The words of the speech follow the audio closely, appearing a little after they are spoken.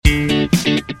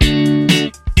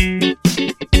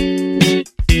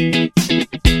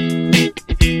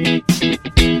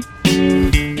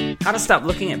Stop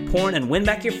Looking at Porn and Win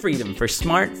Back Your Freedom for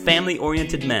smart,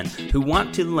 family-oriented men who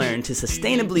want to learn to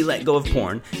sustainably let go of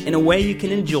porn in a way you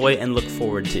can enjoy and look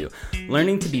forward to.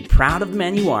 Learning to be proud of the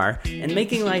man you are and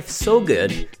making life so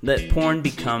good that porn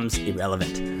becomes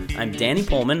irrelevant. I'm Danny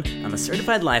Pullman. I'm a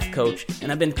certified life coach,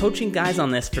 and I've been coaching guys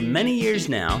on this for many years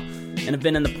now, and have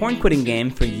been in the porn quitting game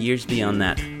for years beyond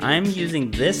that. I'm using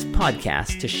this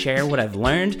podcast to share what I've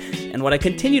learned and what I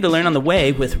continue to learn on the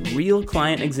way with real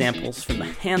client examples from the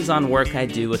hands-on work I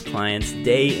do with clients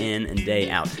day in and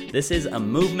day out. This is a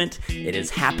movement. It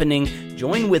is happening.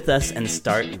 Join with us and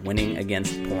start winning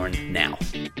against porn now.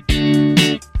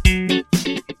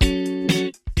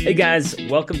 Hey guys,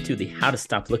 welcome to the How to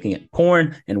Stop Looking at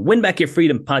Porn and Win Back Your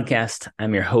Freedom podcast.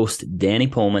 I'm your host, Danny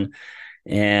Pullman.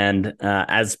 And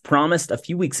as promised a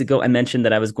few weeks ago, I mentioned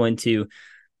that I was going to,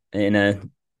 in a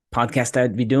podcast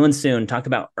I'd be doing soon, talk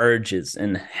about urges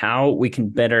and how we can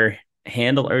better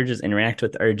handle urges, interact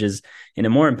with urges in a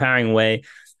more empowering way,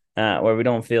 where we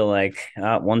don't feel like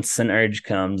once an urge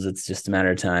comes, it's just a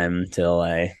matter of time until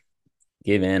I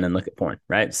give in and look at porn,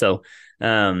 right? So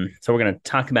we're going to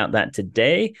talk about that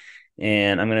today,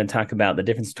 and I'm going to talk about the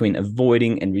difference between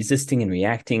avoiding and resisting and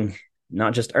reacting,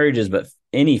 not just urges, but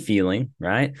any feeling,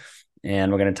 right?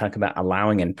 And we're going to talk about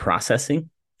allowing and processing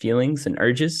feelings and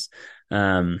urges.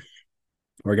 We're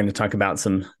going to talk about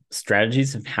some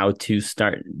strategies of how to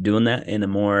start doing that in a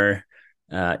more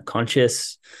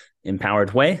conscious,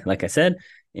 empowered way, like I said.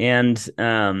 And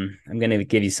I'm going to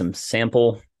give you some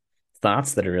sample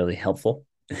thoughts that are really helpful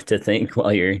to think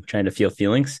while you're trying to feel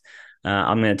feelings.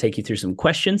 I'm going to take you through some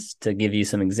questions to give you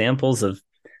some examples of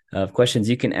questions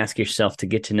you can ask yourself to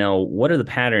get to know what are the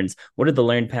patterns, what are the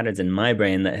learned patterns in my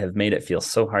brain that have made it feel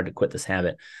so hard to quit this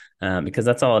habit, because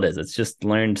that's all it is. It's just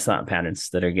learned thought patterns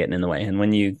that are getting in the way. And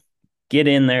when you get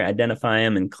in there, identify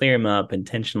them and clear them up,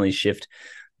 intentionally shift,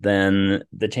 then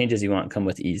the changes you want come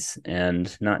with ease,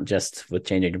 and not just with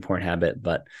changing your porn habit,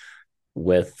 but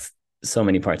with so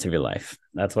many parts of your life.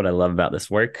 That's what I love about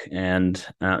this work. And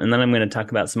then I'm going to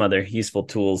talk about some other useful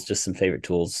tools, just some favorite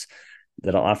tools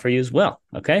that I'll offer you as well.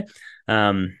 Okay.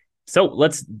 So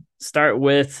let's start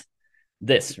with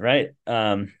this, right?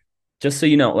 Just so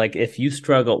you know, like if you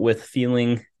struggle with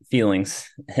feeling feelings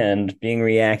and being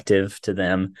reactive to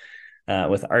them,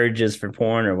 with urges for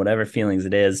porn or whatever feelings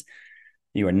it is,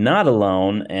 you are not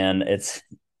alone. And it's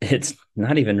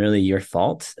not even really your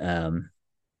fault,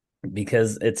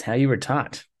 because it's how you were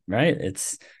taught, right?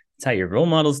 It's how your role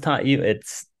models taught you.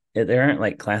 There aren't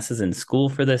like classes in school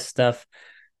for this stuff.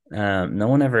 No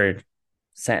one ever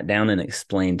sat down and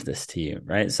explained this to you,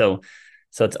 right? So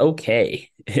it's okay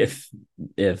if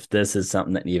this is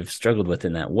something that you've struggled with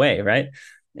in that way, right?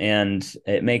 And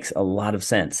it makes a lot of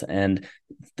sense. And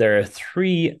there are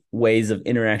three ways of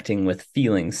interacting with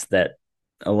feelings that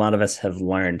a lot of us have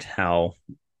learned how.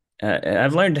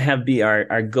 I've learned to have be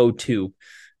our go-to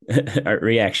our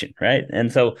reaction, right?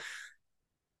 And so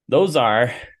those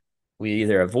are, we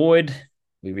either avoid,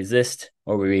 we resist,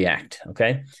 or we react,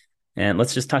 okay? And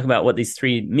let's just talk about what these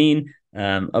three mean.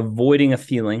 Avoiding a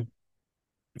feeling.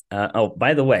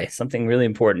 By the way, something really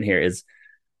important here is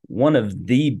one of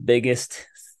the biggest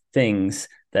things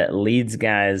that leads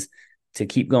guys to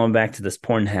keep going back to this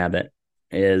porn habit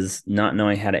is not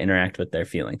knowing how to interact with their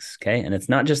feelings, okay? And it's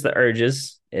not just the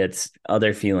urges, it's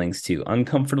other feelings too,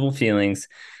 uncomfortable feelings,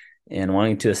 and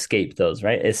wanting to escape those,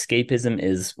 right? Escapism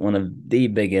is one of the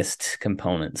biggest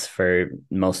components for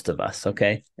most of us,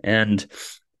 okay? And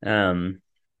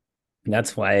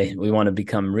that's why we want to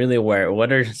become really aware.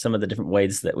 What are some of the different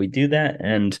ways that we do that?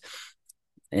 And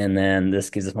then this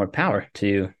gives us more power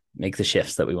to make the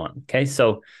shifts that we want, okay?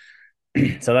 So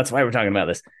that's why we're talking about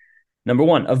this. Number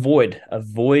one,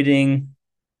 avoiding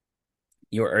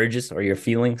your urges or your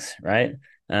feelings, right?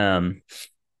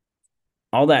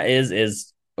 All that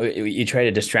is you try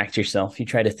to distract yourself. You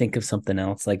try to think of something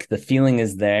else. Like the feeling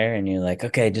is there and you're like,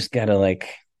 okay, I'm just going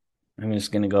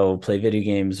to go play video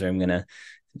games, or I'm going to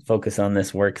focus on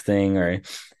this work thing,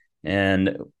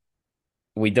 and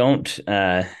we don't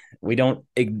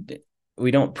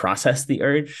process the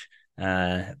urge.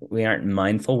 We aren't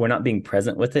mindful. We're not being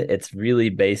present with it. It's really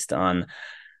based on,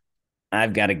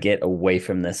 I've got to get away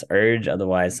from this urge.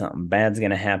 Otherwise something bad's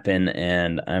going to happen,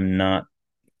 and I'm not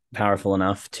powerful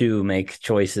enough to make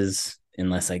choices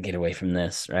unless I get away from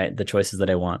this, right? The choices that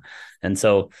I want. And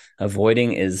so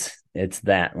avoiding it's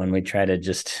that when we try to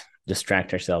just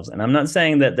distract ourselves. And I'm not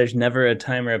saying that there's never a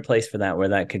time or a place for that where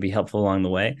that could be helpful along the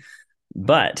way.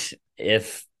 But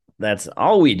if that's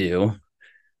all we do,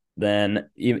 then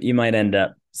you might end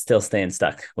up still staying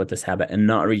stuck with this habit and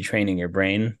not retraining your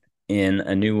brain in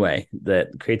a new way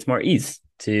that creates more ease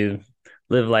to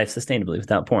live life sustainably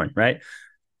without porn, right?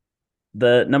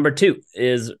 The number two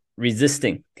is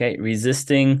resisting. Okay.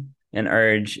 Resisting an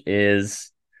urge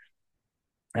is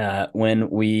when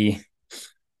we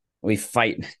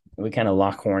fight, we kind of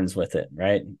lock horns with it,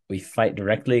 right? We fight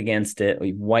directly against it.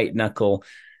 We white knuckle.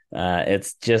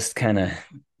 It's just kind of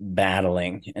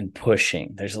battling and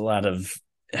pushing. There's a lot of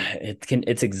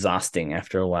it's exhausting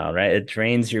after a while, right? It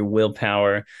drains your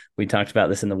willpower. We talked about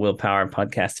this in the willpower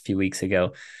podcast a few weeks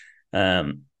ago.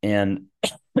 And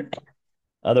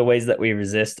other ways that we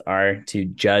resist are to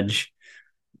judge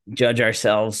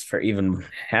ourselves for even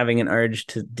having an urge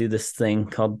to do this thing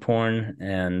called porn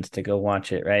and to go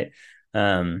watch it, right?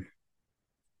 Um,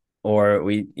 or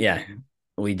we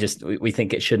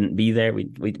think it shouldn't be there.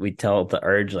 We tell the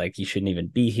urge like you shouldn't even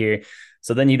be here.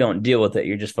 So then you don't deal with it.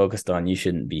 You're just focused on you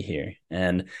shouldn't be here,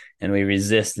 and we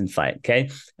resist and fight.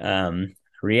 Okay,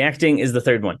 reacting is the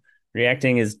third one.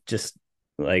 Reacting is just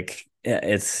like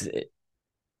it's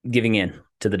giving in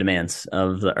to the demands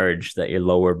of the urge that your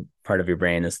lower part of your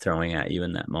brain is throwing at you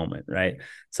in that moment, right?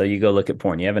 So you go look at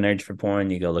porn. You have an urge for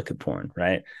porn, you go look at porn,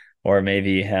 right? Or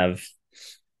maybe you have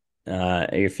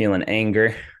you're feeling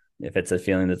anger, if it's a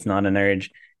feeling that's not an urge,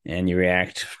 and you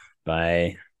react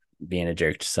by being a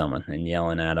jerk to someone and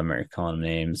yelling at them or calling them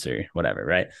names or whatever,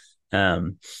 right?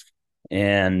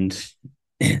 And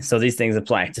so these things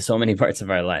apply to so many parts of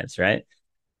our lives, right?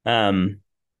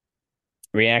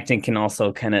 Reacting can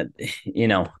also kind of,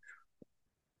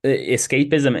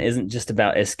 escapism isn't just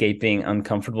about escaping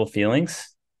uncomfortable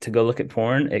feelings to go look at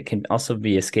porn. It can also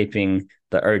be escaping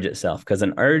the urge itself, because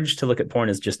an urge to look at porn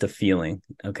is just a feeling.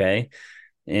 Okay.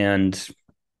 And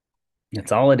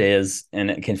that's all it is. And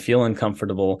it can feel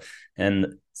uncomfortable.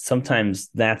 And sometimes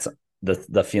that's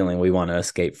the feeling we want to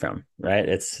escape from,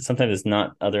 right? Sometimes it's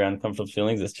not other uncomfortable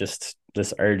feelings. It's just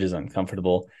this urge is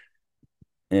uncomfortable.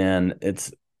 And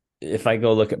if I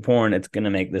go look at porn, it's going to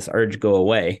make this urge go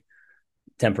away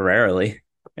temporarily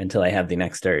until I have the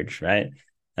next urge, right?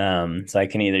 So I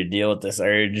can either deal with this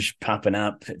urge popping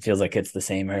up. It feels like it's the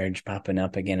same urge popping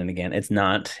up again and again. It's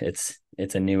not. It's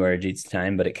a new urge each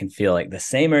time, but it can feel like the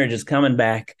same urge is coming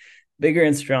back bigger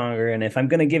and stronger. And if I'm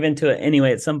going to give into it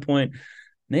anyway at some point,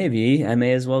 maybe I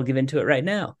may as well give into it right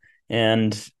now.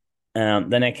 And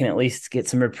then I can at least get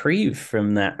some reprieve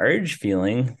from that urge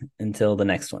feeling until the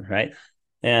next one, right?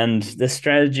 And this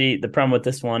strategy, the problem with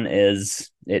this one is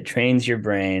it trains your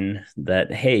brain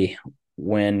that, hey,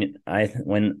 when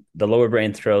the lower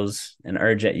brain throws an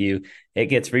urge at you, it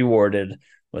gets rewarded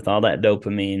with all that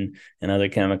dopamine and other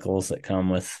chemicals that come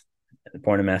with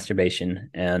porn and masturbation.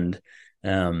 And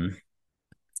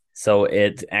so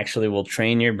it actually will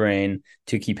train your brain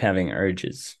to keep having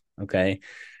urges. Okay.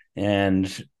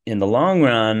 And in the long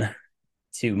run,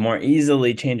 to more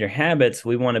easily change our habits,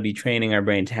 we want to be training our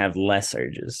brain to have less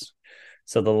urges.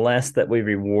 So the less that we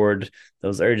reward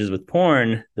those urges with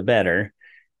porn, the better.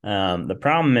 The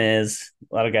problem is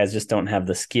a lot of guys just don't have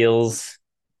the skills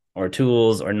or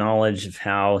tools or knowledge of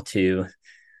how to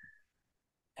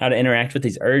interact with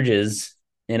these urges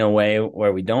in a way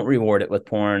where we don't reward it with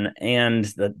porn, and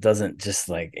that doesn't just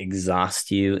like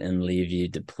exhaust you and leave you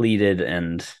depleted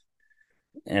and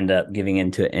end up giving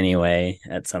into it anyway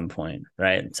at some point,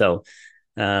 right? So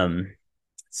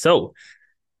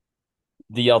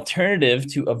the alternative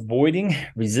to avoiding,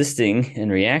 resisting,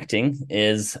 and reacting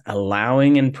is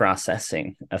allowing and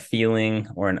processing a feeling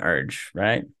or an urge,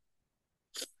 right?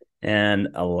 And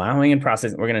allowing and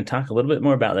processing, we're going to talk a little bit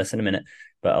more about this in a minute,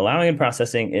 but allowing and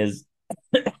processing is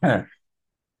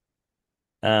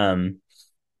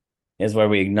is where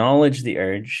we acknowledge the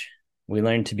urge. We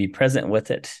learn to be present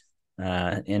with it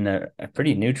in a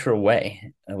pretty neutral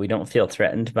way. We don't feel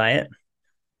threatened by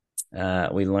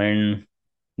it. We learn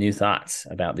new thoughts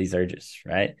about these urges,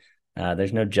 right?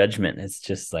 There's no judgment. It's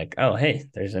just like, oh, hey,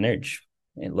 there's an urge.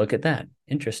 And look at that.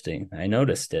 Interesting. I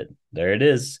noticed it. There it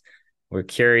is. We're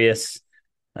curious,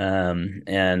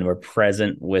 and we're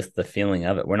present with the feeling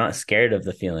of it. We're not scared of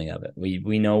the feeling of it.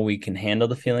 We know we can handle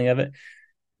the feeling of it.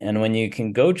 And when you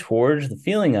can go towards the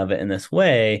feeling of it in this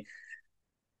way,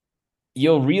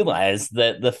 you'll realize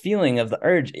that the feeling of the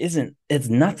urge it's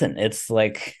nothing. It's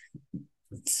like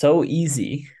so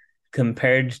easy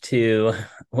compared to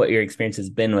what your experience has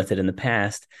been with it in the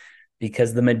past,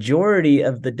 because the majority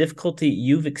of the difficulty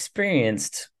you've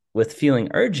experienced with feeling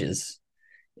urges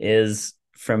is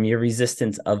from your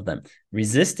resistance of them.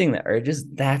 Resisting the urges,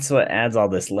 that's what adds all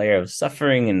this layer of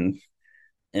suffering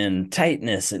and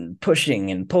tightness and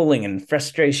pushing and pulling and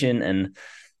frustration and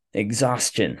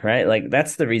exhaustion, right? Like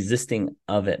that's the resisting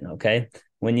of it. Okay.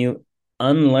 When you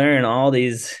unlearn all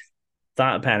these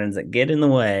thought patterns that get in the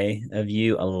way of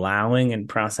you allowing and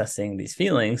processing these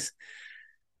feelings,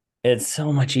 it's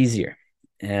so much easier.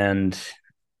 And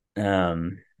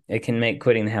um, it can make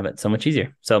quitting the habit so much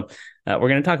easier. So we're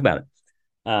going to talk about it.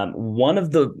 One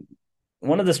of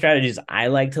the strategies I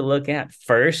like to look at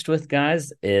first with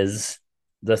guys is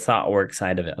the thought work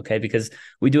side of it. Okay, because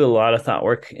we do a lot of thought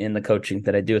work in the coaching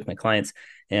that I do with my clients,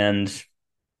 and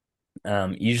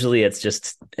usually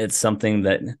it's something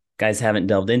that guys haven't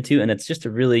delved into, and it's just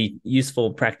a really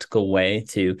useful, practical way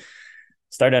to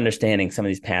start understanding some of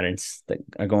these patterns that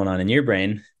are going on in your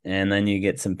brain, and then you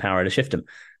get some power to shift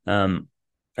them.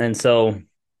 And so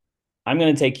I'm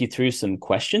going to take you through some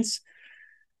questions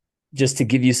just to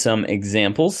give you some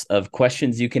examples of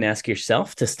questions you can ask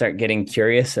yourself to start getting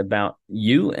curious about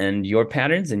you and your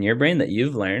patterns in your brain that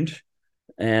you've learned.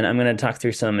 And I'm going to talk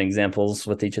through some examples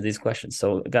with each of these questions.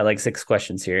 So I've got like 6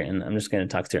 questions here, and I'm just going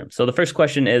to talk through them. So the first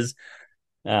question is,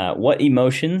 what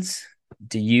emotions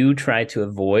do you try to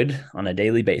avoid on a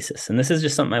daily basis? And this is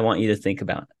just something I want you to think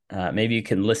about. Maybe you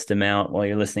can list them out while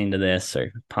you're listening to this,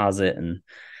 or pause it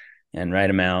and write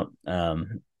them out,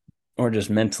 or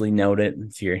just mentally note it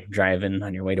if you're driving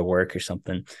on your way to work or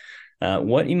something.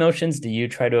 What emotions do you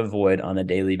try to avoid on a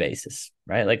daily basis?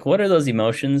 Right? Like, what are those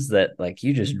emotions that like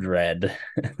you just dread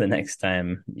the next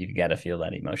time you've got to feel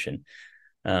that emotion?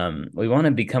 We want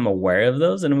to become aware of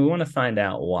those, and we want to find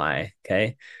out why.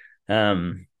 Okay.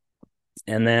 Um,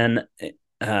 and then,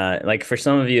 like for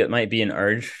some of you, it might be an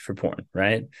urge for porn,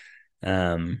 right?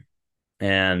 Um,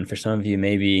 and for some of you,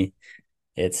 maybe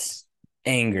it's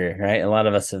anger, right? A lot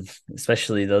of us have,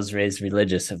 especially those raised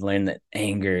religious, have learned that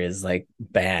anger is like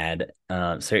bad.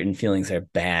 Certain feelings are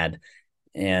bad.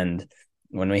 And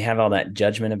when we have all that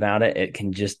judgment about it, it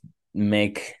can just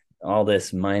make all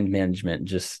this mind management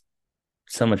just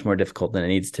so much more difficult than it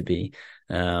needs to be.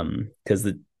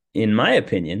 Because in my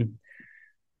opinion,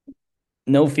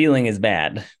 no feeling is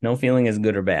bad. No feeling is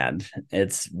good or bad.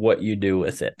 It's what you do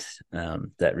with it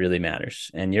that really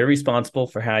matters. And you're responsible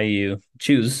for how you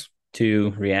choose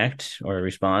to react or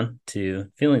respond to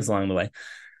feelings along the way.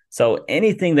 So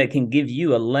anything that can give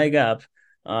you a leg up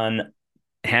on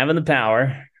having the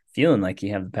power, feeling like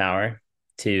you have the power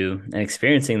to, and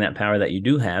experiencing that power that you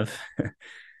do have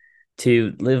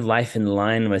to live life in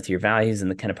line with your values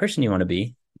and the kind of person you want to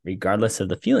be, regardless of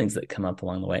the feelings that come up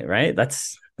along the way, right?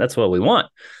 That's what we want.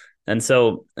 And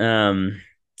so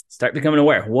start becoming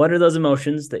aware. What are those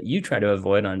emotions that you try to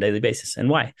avoid on a daily basis, and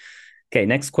why? Okay,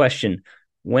 next question.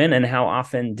 When and how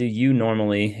often do you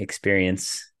normally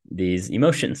experience these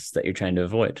emotions that you're trying to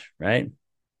avoid, right?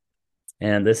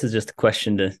 And this is just a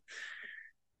question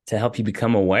to help you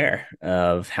become aware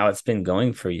of how it's been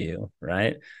going for you,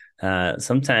 right?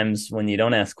 Sometimes when you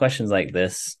don't ask questions like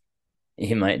this,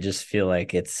 you might just feel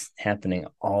like it's happening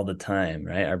all the time,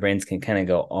 right? Our brains can kind of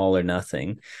go all or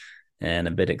nothing and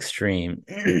a bit extreme.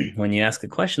 When you ask a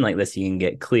question like this, you can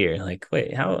get clear, like,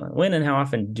 wait, when and how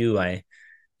often do I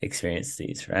experience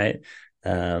these, right?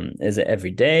 Is it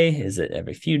every day? Is it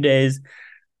every few days?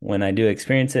 When I do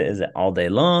experience it, is it all day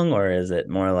long, or is it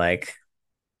more like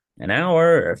an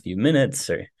hour or a few minutes,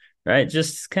 or right?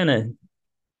 Just kind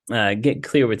of get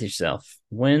clear with yourself.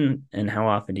 When and how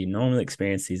often do you normally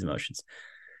experience these emotions?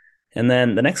 And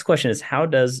then the next question is, how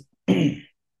does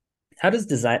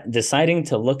deciding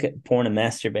to look at porn and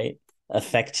masturbate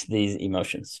affect these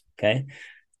emotions? Okay.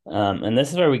 And this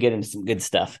is where we get into some good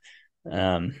stuff.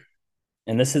 Um,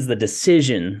 and this is the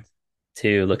decision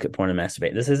to look at porn and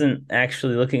masturbate. This isn't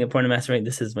actually looking at porn and masturbate.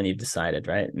 This is when you've decided,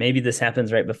 right? Maybe this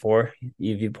happens right before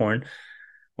you view porn,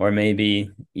 or maybe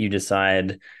you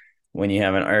decide when you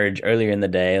have an urge earlier in the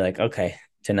day, like, okay,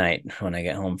 tonight when I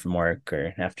get home from work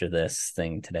or after this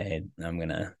thing today, I'm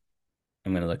gonna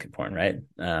look at porn, right?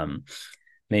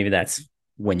 Maybe that's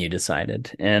when you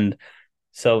decided. And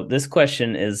so this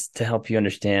question is to help you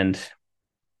understand,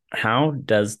 how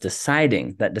does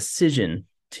deciding, that decision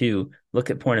to look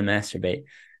at porn and masturbate,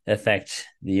 affect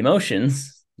the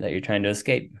emotions that you're trying to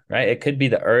escape, right? It could be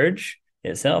the urge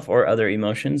itself or other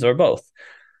emotions or both.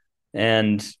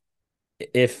 And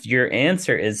if your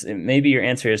answer is, maybe your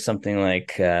answer is something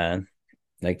like, yeah,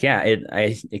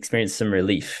 I experienced some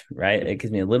relief, right? It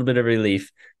gives me a little bit of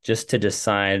relief just to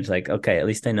decide, like, okay, at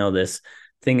least I know this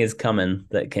thing is coming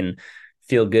that can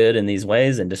feel good in these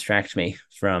ways and distract me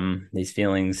from these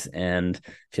feelings, and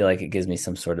feel like it gives me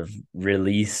some sort of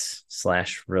release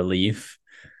slash relief,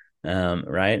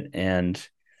 right? And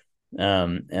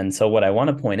so what I want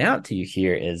to point out to you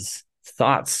here is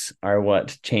thoughts are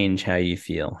what change how you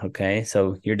feel. Okay.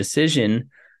 So your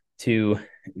decision to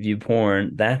view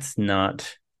porn, it's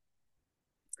not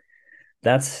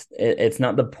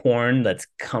the porn that's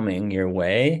coming your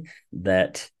way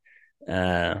that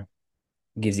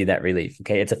gives you that relief.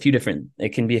 Okay. It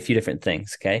can be a few different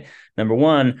things. Okay. Number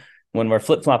one, when we're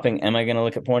flip flopping, am I going to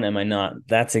look at porn? Am I not?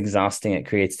 That's exhausting. It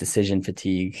creates decision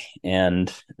fatigue.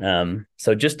 And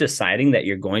so just deciding that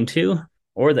you're going to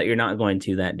or that you're not going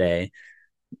to that day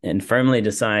and firmly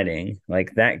deciding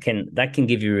like that can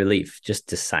give you relief. Just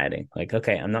deciding like,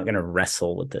 okay, I'm not going to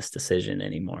wrestle with this decision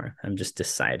anymore. I'm just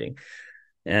deciding.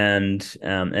 And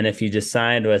if you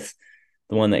decide with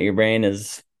the one that your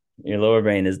lower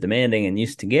brain is demanding and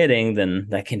used to getting, then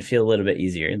that can feel a little bit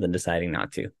easier than deciding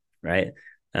not to, right?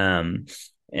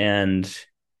 And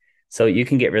so you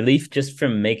can get relief just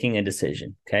from making a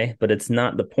decision, okay? But it's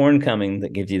not the porn coming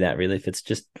that gives you that relief. It's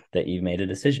just that you've made a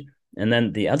decision. And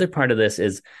then the other part of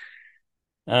this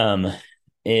um,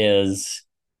 is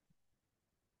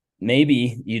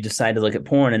maybe you decide to look at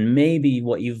porn and maybe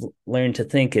what you've learned to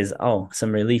think is, oh,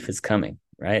 some relief is coming,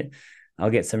 right? I'll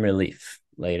get some relief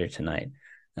later tonight.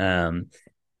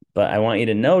 But I want you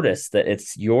to notice that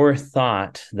it's your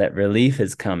thought that relief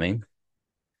is coming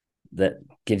that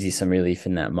gives you some relief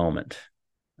in that moment.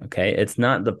 Okay. It's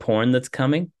not the porn that's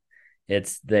coming.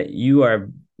 It's that you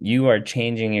are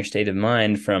changing your state of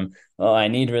mind from, oh, I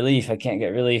need relief, I can't get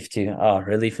relief, to, oh,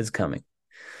 relief is coming.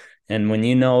 And when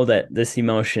you know that this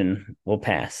emotion will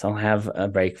pass, I'll have a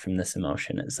break from this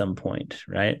emotion at some point,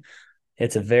 right?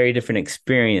 It's a very different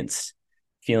experience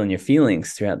feeling your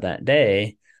feelings throughout that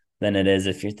day than it is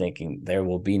if you're thinking there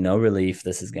will be no relief,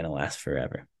 this is going to last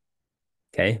forever.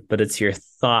 Okay. But it's your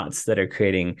thoughts that are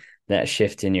creating that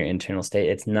shift in your internal state.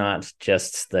 It's not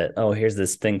just that, oh, here's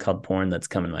this thing called porn that's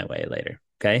coming my way later.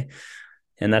 Okay.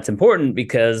 And that's important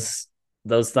because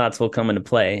those thoughts will come into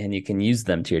play and you can use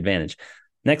them to your advantage.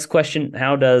 Next question: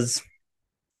 how does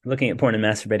looking at porn and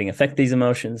masturbating affect these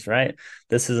emotions, right?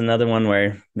 This is another one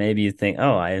where maybe you think,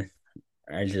 oh, I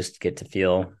just get to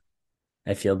feel,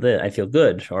 I feel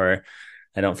good, or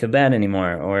I don't feel bad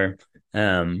anymore, or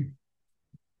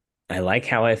I like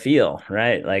how I feel,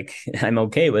 right? Like I'm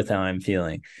okay with how I'm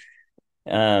feeling.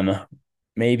 Um,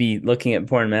 Maybe looking at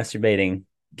porn, masturbating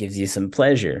gives you some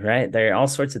pleasure, right? There are all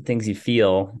sorts of things you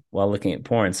feel while looking at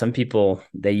porn. Some people,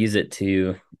 they use it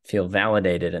to feel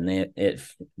validated, and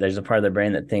there's a part of their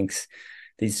brain that thinks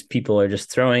these people are just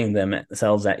throwing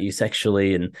themselves at you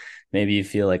sexually, and maybe you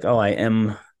feel like, oh, I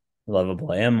am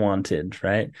lovable, I am wanted,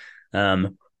 right?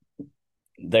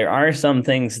 There are some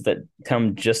things that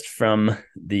come just from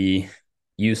the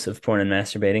use of porn and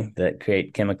masturbating that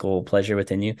create chemical pleasure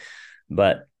within you,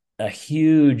 but a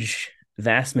huge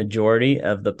vast majority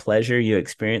of the pleasure you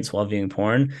experience while viewing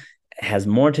porn has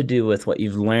more to do with what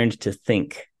you've learned to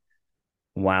think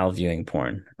while viewing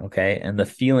porn, okay? And the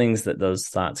feelings that those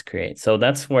thoughts create. So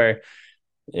that's where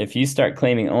if you start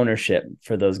claiming ownership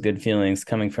for those good feelings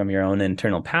coming from your own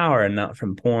internal power and not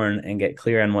from porn, and get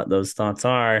clear on what those thoughts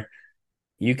are,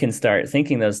 you can start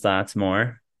thinking those thoughts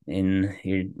more in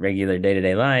your regular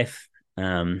day-to-day life,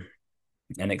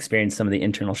 and experience some of the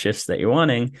internal shifts that you're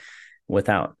wanting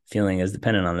without feeling as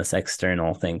dependent on this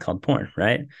external thing called porn,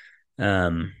 right?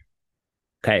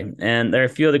 Okay. And there are a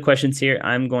few other questions here.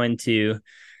 I'm going to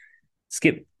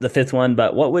skip the fifth one,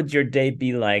 but what would your day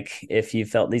be like if you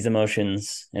felt these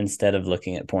emotions instead of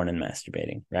looking at porn and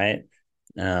masturbating, right?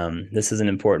 This is an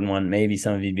important one. Maybe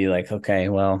some of you'd be like, okay,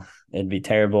 well, it'd be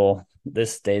terrible.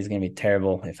 This day is going to be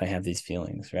terrible if I have these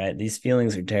feelings, right? These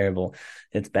feelings are terrible.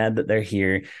 It's bad that they're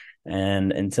here.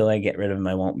 And until I get rid of them,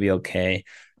 I won't be okay.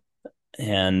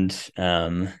 And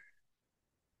when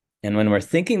we're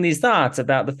thinking these thoughts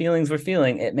about the feelings we're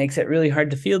feeling, it makes it really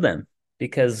hard to feel them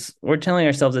because we're telling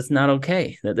ourselves it's not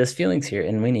okay, that this feeling's here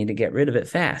and we need to get rid of it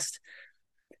fast.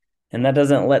 And that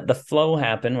doesn't let the flow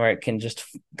happen where it can just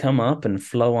come up and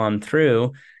flow on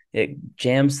through. It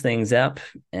jams things up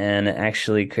and it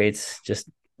actually creates just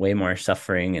way more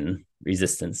suffering and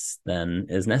resistance than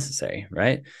is necessary,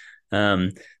 right?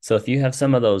 So if you have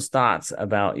some of those thoughts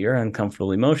about your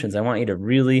uncomfortable emotions, I want you to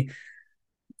really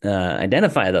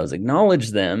identify those,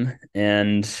 acknowledge them,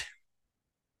 and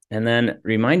then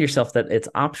remind yourself that it's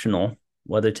optional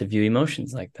whether to view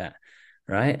emotions like that,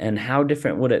 right? And how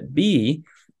different would it be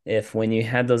if when you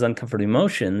had those uncomfortable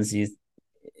emotions,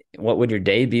 what would your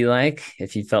day be like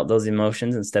if you felt those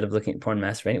emotions instead of looking at porn and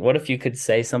masturbating? What if you could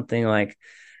say something like,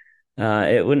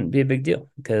 it wouldn't be a big deal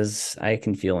because I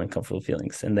can feel uncomfortable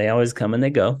feelings and they always come and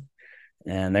they go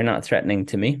and they're not threatening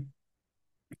to me.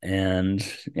 And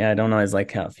yeah, I don't always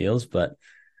like how it feels, but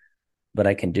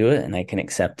I can do it and I can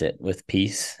accept it with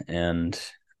peace. And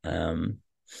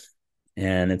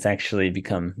it's actually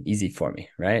become easy for me,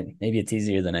 right? Maybe it's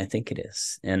easier than I think it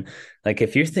is. And like,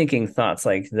 if you're thinking thoughts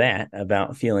like that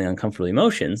about feeling uncomfortable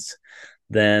emotions,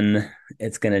 then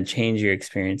it's going to change your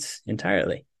experience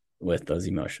entirely. with those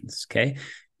emotions. Okay.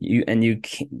 You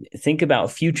think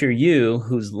about future you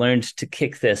who's learned to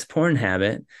kick this porn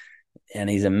habit, and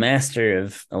he's a master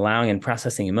of allowing and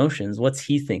processing emotions. What's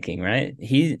he thinking, right?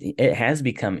 It has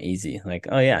become easy. Like,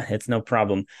 oh yeah, it's no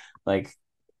problem. Like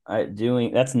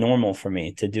that's normal for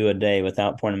me to do a day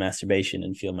without porn and masturbation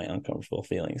and feel my uncomfortable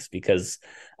feelings because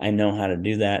I know how to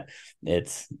do that.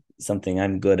 It's something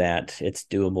I'm good at. It's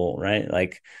doable, right?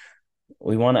 Like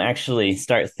we want to actually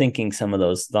start thinking some of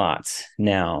those thoughts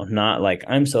now, not like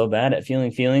I'm so bad at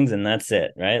feeling feelings and that's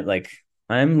it, right? Like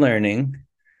I'm learning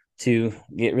to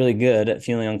get really good at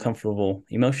feeling uncomfortable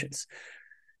emotions.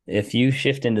 If you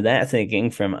shift into that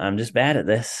thinking from I'm just bad at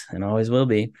this and always will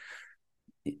be,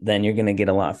 then you're going to get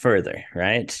a lot further,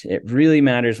 right? It really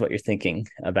matters what you're thinking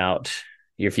about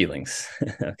your feelings.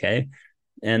 Okay.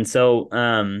 And so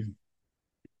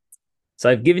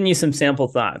I've given you some sample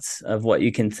thoughts of what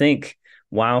you can think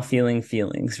while feeling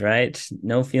feelings, right?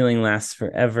 No feeling lasts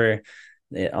forever.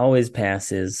 It always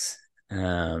passes.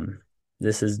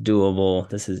 This is doable.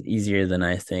 This is easier than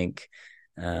I think.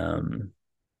 Um,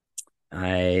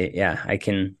 I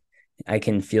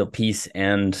can feel peace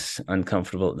and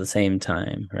uncomfortable at the same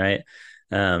time, right?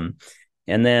 Um,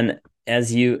 and then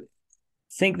as you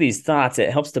think these thoughts,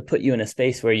 it helps to put you in a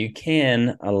space where you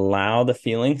can allow the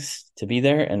feelings to be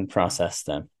there and process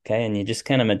them. Okay. And you just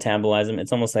kind of metabolize them.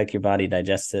 It's almost like your body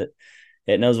digests it.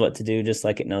 It knows what to do, just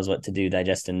like it knows what to do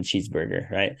digesting a cheeseburger,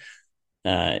 right?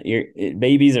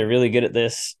 Babies are really good at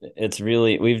this.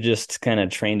 We've just kind of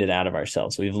trained it out of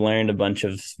ourselves. We've learned a bunch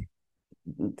of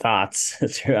thoughts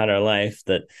throughout our life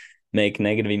that make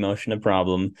negative emotion a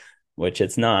problem, which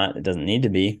it's not. It doesn't need to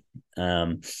be.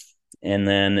 And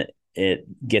then it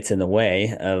gets in the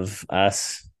way of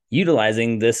us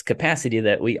utilizing this capacity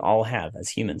that we all have as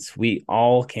humans. We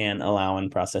all can allow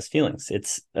and process feelings.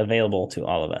 It's available to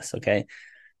all of us. Okay.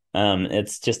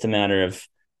 It's just a matter of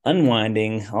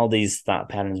unwinding all these thought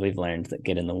patterns we've learned that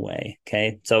get in the way.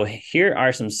 Okay. So here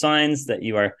are some signs that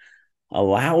you are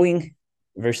allowing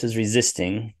versus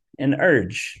resisting an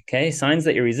urge. Okay. Signs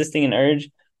that you're resisting an urge.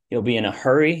 You'll be in a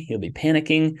hurry. You'll be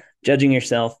panicking, judging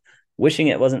yourself, wishing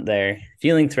it wasn't there,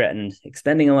 feeling threatened,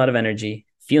 expending a lot of energy,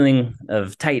 feeling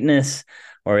of tightness,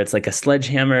 or it's like a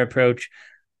sledgehammer approach,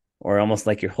 or almost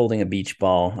like you're holding a beach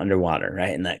ball underwater,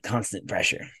 right? And that constant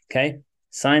pressure. Okay.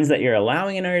 Signs that you're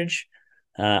allowing an urge,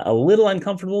 a little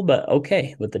uncomfortable, but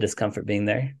okay with the discomfort being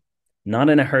there, not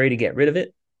in a hurry to get rid of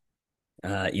it.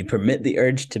 You permit the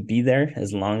urge to be there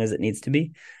as long as it needs to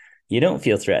be. You don't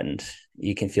feel threatened.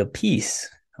 You can feel peace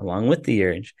along with the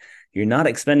urge. You're not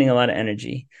expending a lot of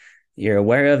energy. You're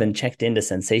aware of and checked into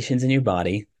sensations in your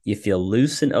body. You feel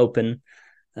loose and open.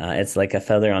 It's like a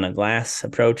feather on a glass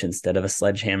approach instead of a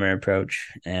sledgehammer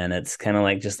approach. And it's kind of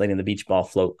like just letting the beach ball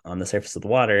float on the surface of the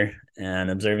water and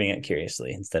observing it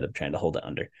curiously instead of trying to hold it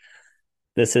under.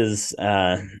 This is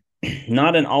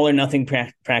not an all or nothing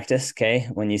practice. Okay.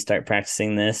 When you start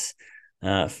practicing this,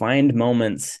 find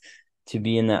moments to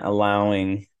be in that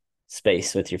allowing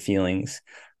space with your feelings.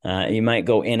 You might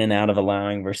go in and out of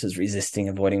allowing versus resisting,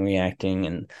 avoiding, reacting,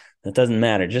 and that doesn't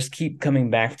matter. Just keep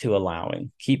coming back to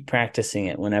allowing. Keep practicing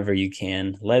it whenever you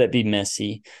can. Let it be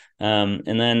messy. And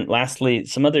then lastly,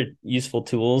 some other useful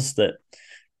tools that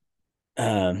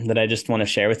I just want to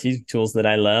share with you, tools that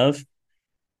I love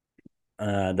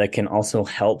that can also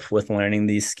help with learning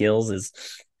these skills is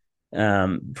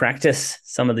practice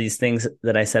some of these things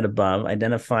that I said above.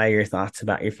 Identify your thoughts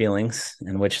about your feelings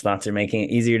and which thoughts are making it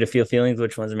easier to feel feelings,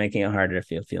 which ones are making it harder to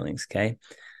feel feelings. Okay.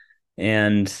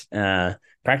 And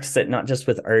practice it not just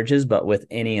with urges, but with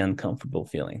any uncomfortable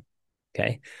feeling.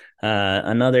 Okay.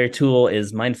 Another tool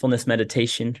is mindfulness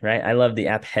meditation, right? I love the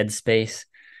app Headspace.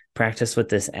 Practice with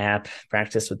this app,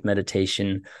 practice with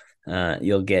meditation.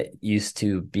 You'll get used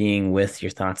to being with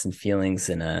your thoughts and feelings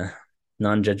in a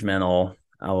non-judgmental,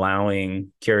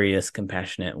 allowing, curious,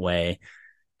 compassionate way.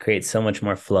 Creates so much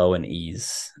more flow and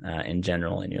ease in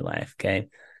general in your life. Okay.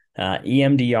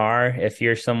 EMDR, if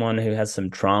you're someone who has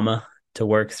some trauma to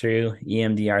work through,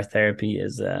 EMDR therapy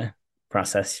is a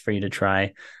process for you to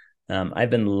try. I've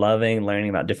been loving learning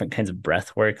about different kinds of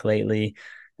breath work lately.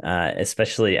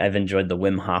 Especially I've enjoyed the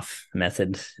Wim Hof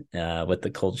method with the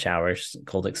cold showers,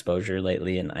 cold exposure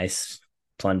lately, and ice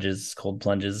plunges, cold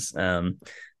plunges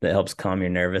that helps calm your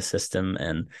nervous system.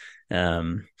 And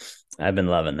I've been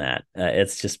loving that.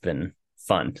 It's just been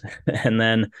fun. And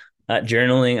then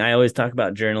journaling, I always talk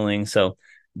about journaling. So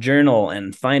journal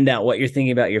and find out what you're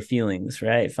thinking about your feelings,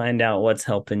 right? Find out what's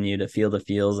helping you to feel the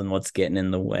feels and what's getting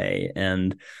in the way.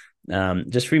 And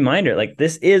just reminder, like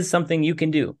this is something you can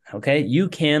do. Okay. You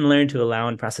can learn to allow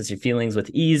and process your feelings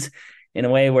with ease in a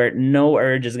way where no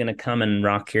urge is going to come and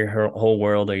rock your whole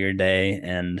world or your day.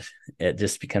 And it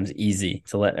just becomes easy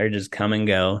to let urges come and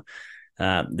go.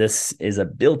 This is a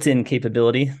built-in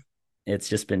capability. It's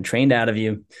just been trained out of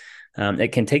you.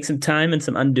 It can take some time and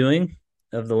some undoing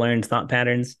of the learned thought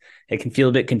patterns. It can feel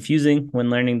a bit confusing when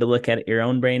learning to look at your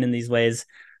own brain in these ways,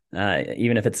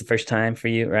 even if it's the first time for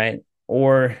you, right?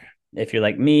 Or if you're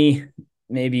like me,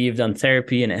 maybe you've done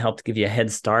therapy and it helped give you a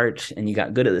head start and you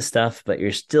got good at this stuff, but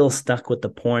you're still stuck with the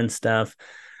porn stuff.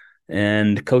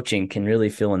 And coaching can really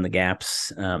fill in the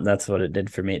gaps. That's what it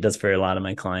did for me. It does for a lot of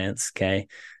my clients. Okay.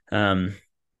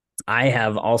 I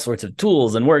have all sorts of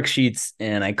tools and worksheets,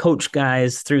 and I coach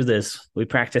guys through this. We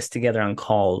practice together on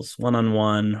calls,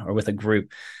 one-on-one or with a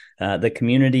group. The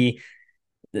community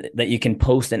that you can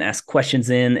post and ask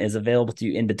questions in is available to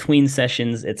you in between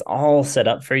sessions. It's all set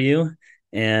up for you,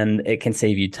 and it can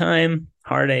save you time,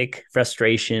 heartache,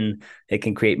 frustration. It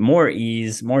can create more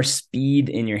ease, more speed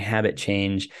in your habit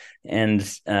change, and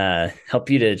help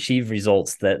you to achieve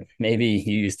results that maybe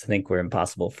you used to think were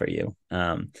impossible for you.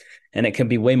 And it can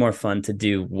be way more fun to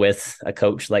do with a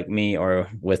coach like me or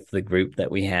with the group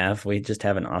that we have. We just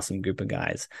have an awesome group of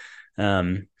guys.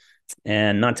 And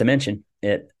not to mention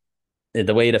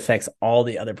the way it affects all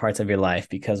the other parts of your life,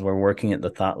 because we're working at the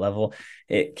thought level.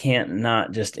 It can't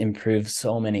not just improve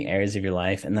so many areas of your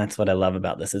life. And that's what I love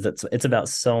about this, is it's about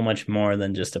so much more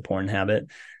than just a porn habit.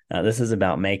 This is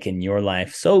about making your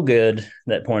life so good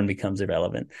that porn becomes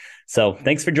irrelevant. So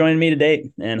thanks for joining me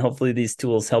today. And hopefully these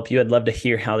tools help you. I'd love to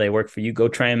hear how they work for you. Go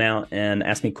try them out and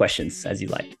ask me questions as you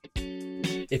like.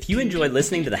 If you enjoyed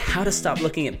listening to the How to Stop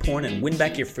Looking at Porn and Win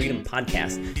Back Your Freedom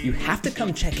podcast, you have to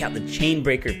come check out the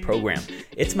Chainbreaker program.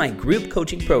 It's my group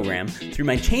coaching program through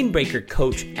my Chainbreaker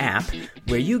Coach app,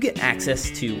 where you get access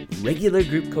to regular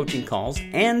group coaching calls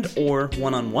and or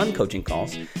one-on-one coaching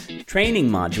calls, training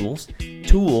modules,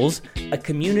 tools, a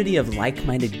community of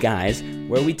like-minded guys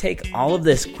where we take all of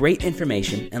this great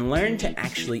information and learn to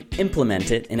actually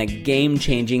implement it in a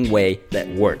game-changing way that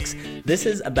works. This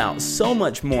is about so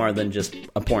much more than just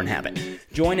a porn habit.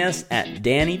 Join us at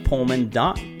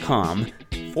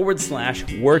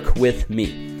dannypohlman.com/work with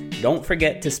me. Don't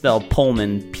forget to spell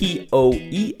Pohlman,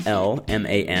 Poelman.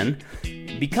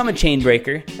 Become a chain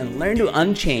breaker and learn to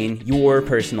unchain your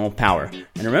personal power.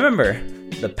 And remember,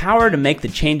 the power to make the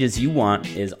changes you want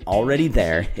is already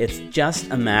there. It's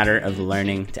just a matter of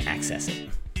learning to access it.